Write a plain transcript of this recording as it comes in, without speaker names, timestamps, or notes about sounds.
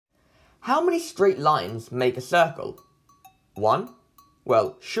How many straight lines make a circle? 1?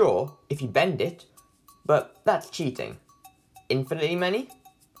 Well, sure, if you bend it, but that's cheating. Infinitely many?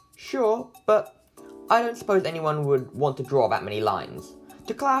 Sure, but I don't suppose anyone would want to draw that many lines.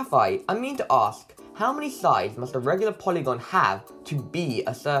 To clarify, I mean to ask, how many sides must a regular polygon have to be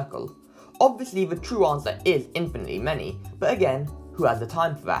a circle? Obviously, the true answer is infinitely many, but again, who has the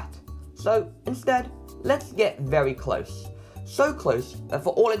time for that? So, instead, let's get very close. So close that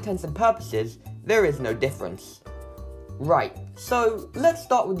for all intents and purposes, there is no difference. Right, so let's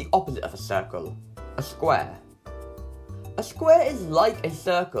start with the opposite of a circle, a square. A square is like a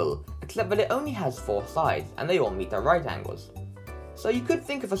circle, except that it only has 4 sides, and they all meet at right angles. So you could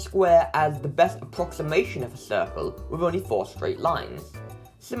think of a square as the best approximation of a circle with only 4 straight lines.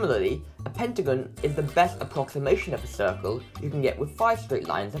 Similarly, a pentagon is the best approximation of a circle you can get with 5 straight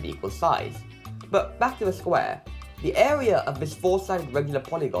lines of equal size. But back to the square. The area of this 4-sided regular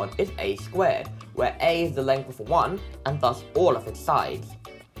polygon is a squared, where a is the length of 1, and thus all of its sides.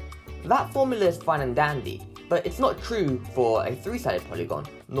 That formula is fine and dandy, but it's not true for a 3-sided polygon,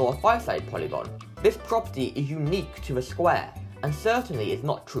 nor a 5-sided polygon. This property is unique to the square, and certainly is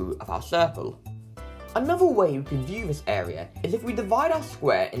not true of our circle. Another way we can view this area is if we divide our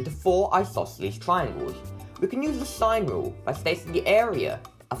square into 4 isosceles triangles. We can use the sine rule that states that the area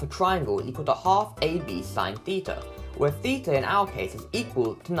of a triangle is equal to half AB sine theta, where theta in our case is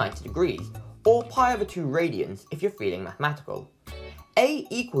equal to 90 degrees, or pi over 2 radians if you're feeling mathematical. A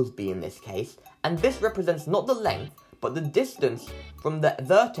equals B in this case, and this represents not the length, but the distance from the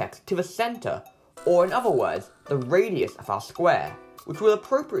vertex to the centre, or in other words, the radius of our square, which we'll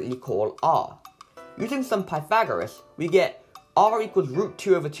appropriately call r. Using some Pythagoras, we get r equals root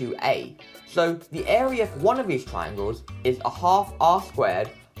 2 over 2a, so the area of one of these triangles is a half r squared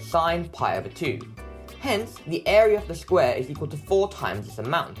sine pi over 2. Hence, the area of the square is equal to 4 times this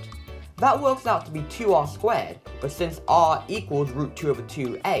amount. That works out to be 2r squared, but since r equals root 2 over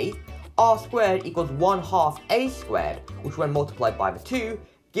 2a, r squared equals 1 half a squared, which when multiplied by the 2,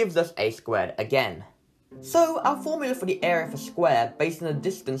 gives us a squared again. So our formula for the area of a square based on the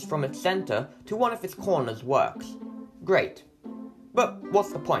distance from its centre to one of its corners works. Great. But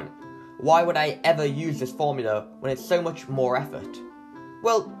what's the point? Why would I ever use this formula when it's so much more effort?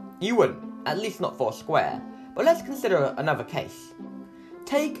 Well, you wouldn't, at least not for a square, but let's consider another case.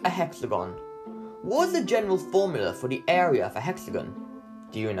 Take a hexagon. What is the general formula for the area of a hexagon?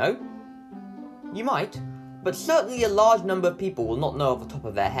 Do you know? You might, but certainly a large number of people will not know off the top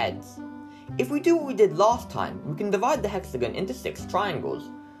of their heads. If we do what we did last time, we can divide the hexagon into 6 triangles.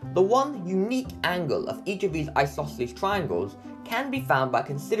 The one unique angle of each of these isosceles triangles can be found by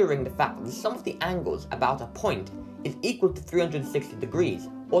considering the fact that the sum of the angles about a point is equal to 360 degrees,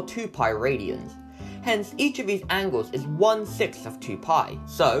 or 2 pi radians. Hence, each of these angles is 1/6 of 2 pi.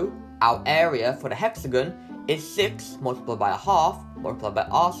 So, our area for the hexagon is 6 multiplied by a half, multiplied by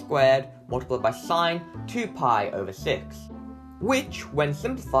r squared, multiplied by sine 2 pi over 6. Which, when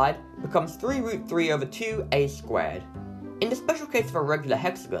simplified, becomes 3 root 3 over 2a squared. In the special case of a regular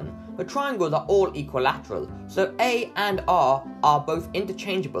hexagon, the triangles are all equilateral, so a and r are both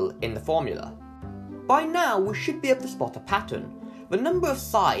interchangeable in the formula. By now, we should be able to spot a pattern. The number of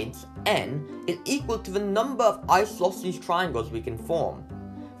sides, n, is equal to the number of isosceles triangles we can form.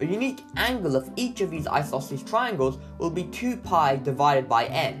 The unique angle of each of these isosceles triangles will be 2 pi divided by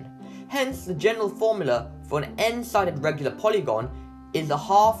n. Hence, the general formula for an n-sided regular polygon is a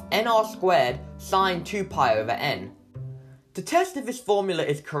half nr squared sine 2 pi over n. To test if this formula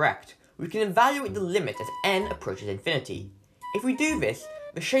is correct, we can evaluate the limit as n approaches infinity. If we do this,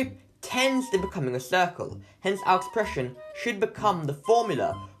 the shape tends to becoming a circle, hence our expression should become the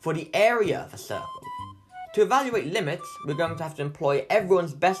formula for the area of a circle. To evaluate limits, we're going to have to employ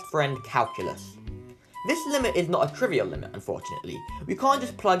everyone's best friend, calculus. This limit is not a trivial limit, unfortunately. We can't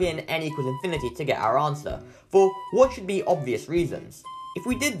just plug in n equals infinity to get our answer, for what should be obvious reasons. If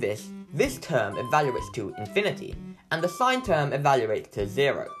we did this, this term evaluates to infinity, and the sine term evaluates to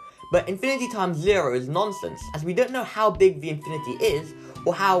 0. But infinity times 0 is nonsense, as we don't know how big the infinity is,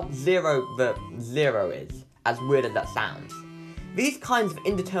 or how 0 the 0 is, as weird as that sounds. These kinds of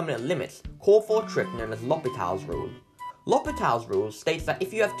indeterminate limits call for a trick known as L'Hopital's rule. L'Hopital's rule states that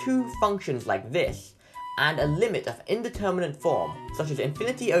if you have two functions like this, and a limit of indeterminate form, such as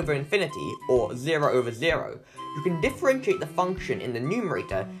infinity over infinity, or 0 over 0, you can differentiate the function in the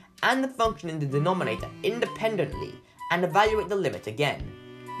numerator and the function in the denominator independently, and evaluate the limit again.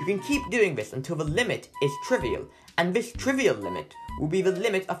 You can keep doing this until the limit is trivial, and this trivial limit will be the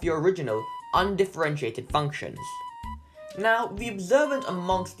limit of your original undifferentiated functions. Now, the observant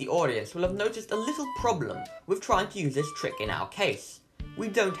amongst the audience will have noticed a little problem with trying to use this trick in our case. we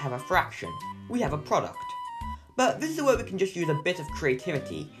don't have a fraction, we have a product. But this is where we can just use a bit of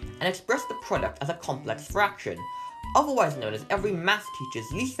creativity and express the product as a complex fraction, otherwise known as every maths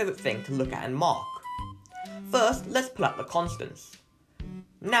teacher's least favourite thing to look at and mark. First, let's pull out the constants.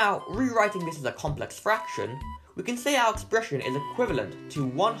 Now, rewriting this as a complex fraction, we can say our expression is equivalent to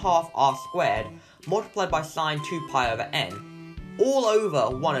 1/2 r squared multiplied by sine 2 pi over n, all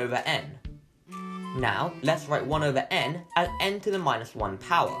over 1 over n. Now, let's write 1 over n as n to the minus 1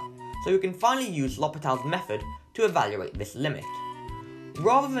 power, so we can finally use L'Hopital's method to evaluate this limit.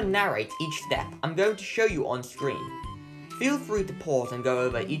 Rather than narrate each step, I'm going to show you on screen. Feel free to pause and go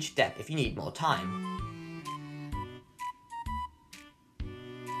over each step if you need more time.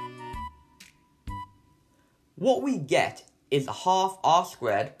 What we get is 1/2 r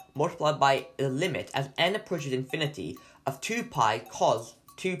squared multiplied by the limit as n approaches infinity of 2 pi cos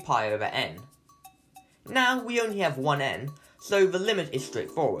 2 pi over n. Now we only have one n, so the limit is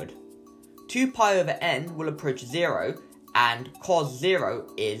straightforward. 2 pi over n will approach 0, and cos 0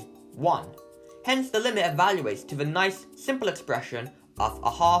 is 1. Hence the limit evaluates to the nice simple expression of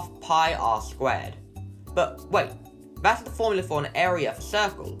 1/2 pi r squared. But wait, that's the formula for an area of a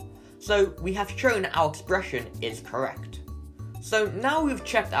circle, so we have shown our expression is correct. So now we've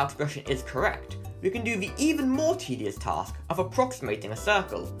checked our expression is correct, we can do the even more tedious task of approximating a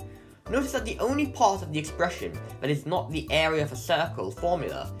circle. Notice that the only part of the expression that is not the area of a circle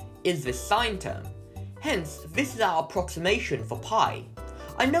formula is this sine term. Hence, this is our approximation for pi.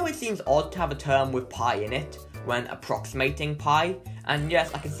 I know it seems odd to have a term with pi in it when approximating pi, and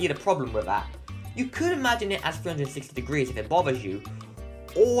yes, I can see the problem with that. You could imagine it as 360 degrees if it bothers you,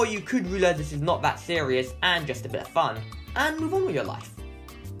 or you could realise this is not that serious and just a bit of fun, and move on with your life.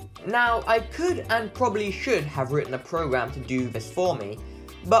 Now, I could and probably should have written a program to do this for me,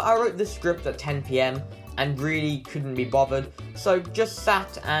 but I wrote this script at 10 PM and really couldn't be bothered, so just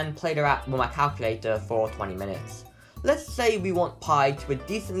sat and played around with my calculator for 20 minutes. Let's say we want pi to a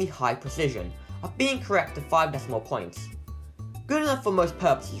decently high precision of being correct to 5 decimal points. Good enough for most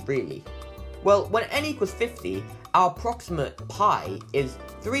purposes, really. Well, when n equals 50, our approximate pi is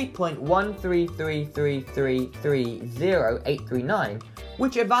 3.1333330,839,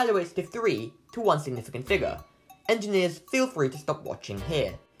 which evaluates to 3 to one significant figure. Engineers, feel free to stop watching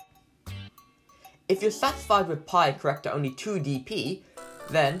here. If you're satisfied with pi correct at only 2 dp,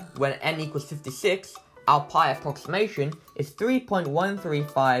 then when n equals 56, our pi approximation is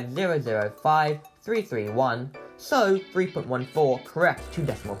 3.135005331, so 3.14 correct 2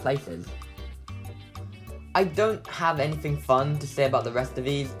 decimal places. I don't have anything fun to say about the rest of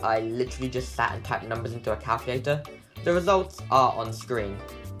these, I literally just sat and typed numbers into a calculator. The results are on screen.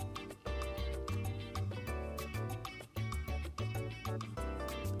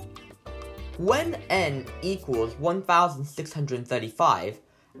 When n equals 1635,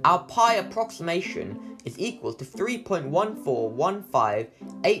 our pi approximation is equal to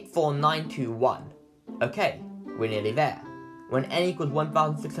 3.141584921. Okay, we're nearly there. When n equals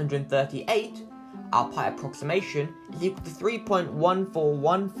 1638, our pi approximation is equal to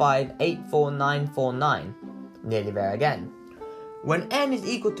 3.141584949. Nearly there again. When n is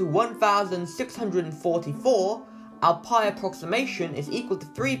equal to 1644, our pi approximation is equal to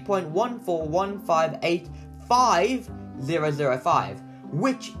 3.141585005,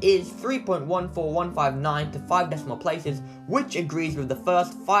 which is 3.14159 to 5 decimal places, which agrees with the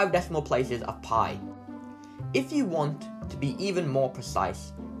first 5 decimal places of pi. If you want to be even more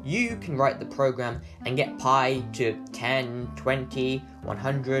precise, you can write the program and get pi to 10, 20,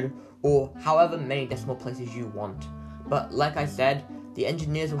 100, or however many decimal places you want. But like I said, the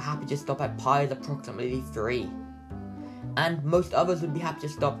engineers were happy to stop at pi is approximately 3. And most others would be happy to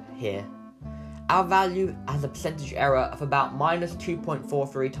stop here. Our value has a percentage error of about minus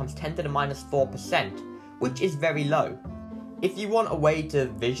 2.43 times 10 to the minus 4%, which is very low. If you want a way to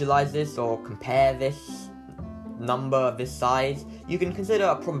visualize this or compare this number of this size, you can consider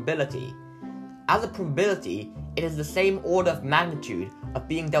a probability. As a probability, it is the same order of magnitude of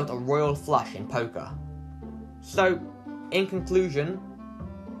being dealt a royal flush in poker. So, in conclusion,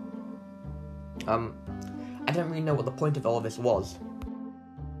 I don't really know what the point of all this was.